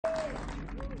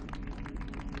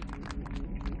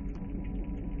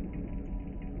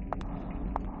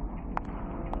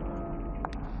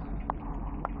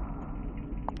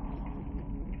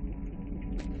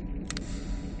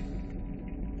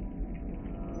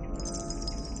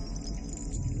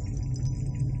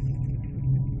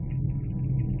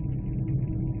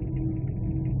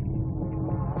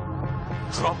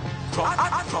Drop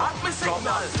me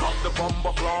signal. Drop the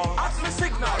bomber claw. At me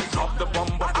signal. Drop the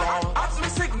bomber claw. At me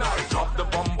signal. Drop the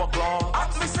bomber claw.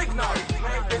 At me signal.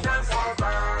 Make the dance all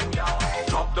burn, yo.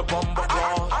 Drop the bomber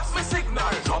claw. At me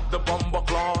signal. Drop the bomber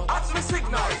claw. At me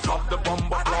signal. Drop the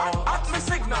bomber claw. At me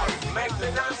signal. Make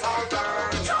the dance all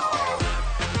burn, yo.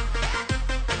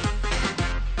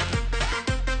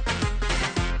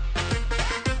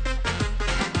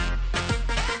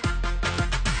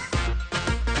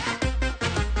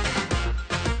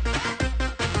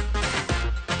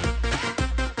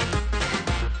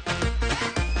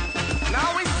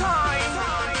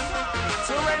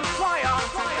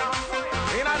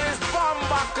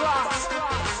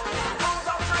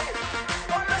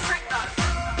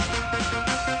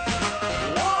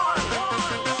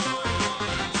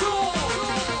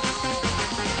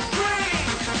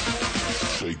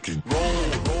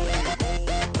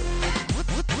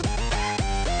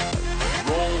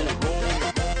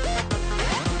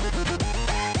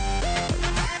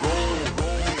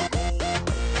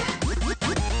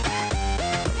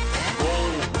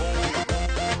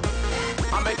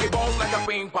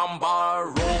 Ping pong bar,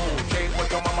 roll, shake what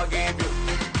your mama gave you.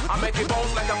 I make it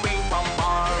bounce like a ping pong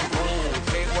bar, roll,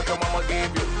 shake what your mama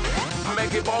gave you. I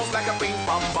make it bounce like a ping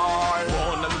pong bar.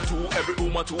 1 and 2, every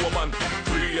woman to a man.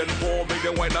 3 and 4, make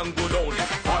them wine and go down.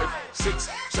 5, 6,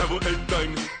 7, 8,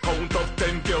 9, count of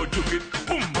 10, girl, juke it,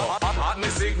 boom. Hot me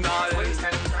signal,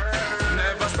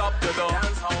 never stop the door.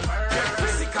 Get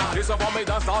physical, this up on me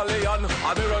dance all leon.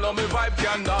 I be run on me vibe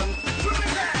can done.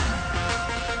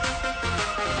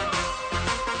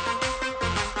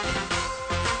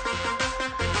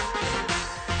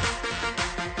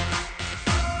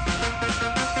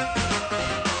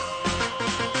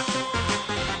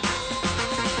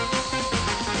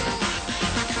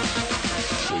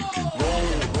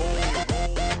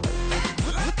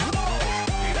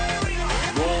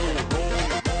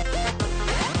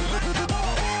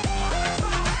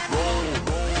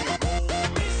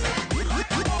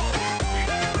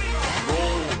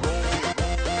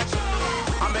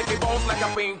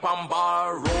 Ping pong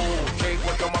bar, roll, shake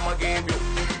what your mama gave you.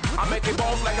 I make it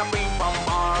bounce like a ping pong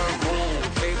bar, roll,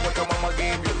 shake what your mama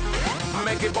gave you.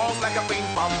 Make it bounce like a ping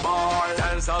pong bar.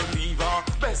 Dance all fever,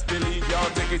 best believe ya.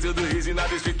 Take it to the easy, now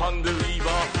the street on the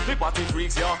river. The party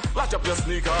freaks ya, latch up your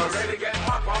sneakers. Ready get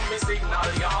hot on me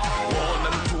signal ya.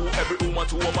 1 and 2, every woman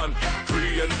to a man.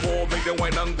 3 and 4, make them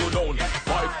wine and go down.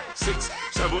 5, 6,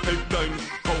 7, 8, 9,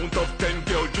 count of 10,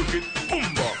 girl, juke it, boom.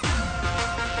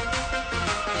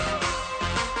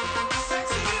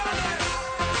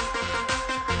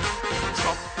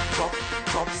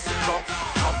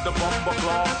 Drop the bomber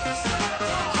claw.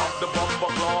 Drop the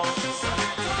bomber claw.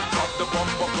 Drop the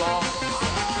bomber claw.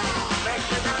 Make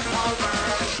the dance all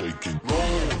burn. Shaking.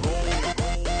 Roll, roll.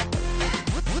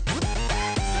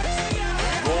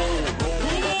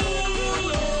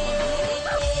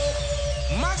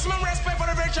 Maximum respect for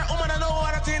the virtual woman. I know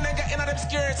what I think and get in them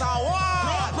skirts.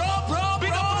 Bro.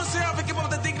 Big up on yourself and give up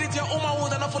the dignity of woman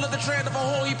wood and not follow the trend of a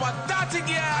whole heap of dirty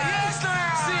girl. Yes, sir.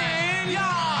 Sing,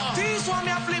 yeah. This one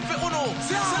me a flip it uno.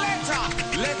 Selector,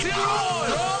 let it roll.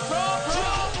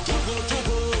 Togo,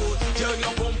 girl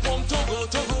your pum pum togo.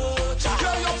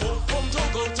 Girl your pum pum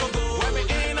togo. When me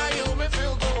in a you me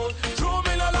feel good. True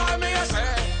me no lie me I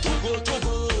say. Togo,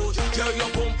 girl your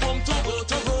pum pum togo.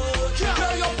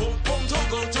 Girl your pum pum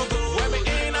togo. When me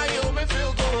in a you me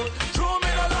feel good. True me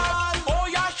no lie. Oh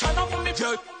yeah, shut up for me,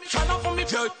 shut up for me.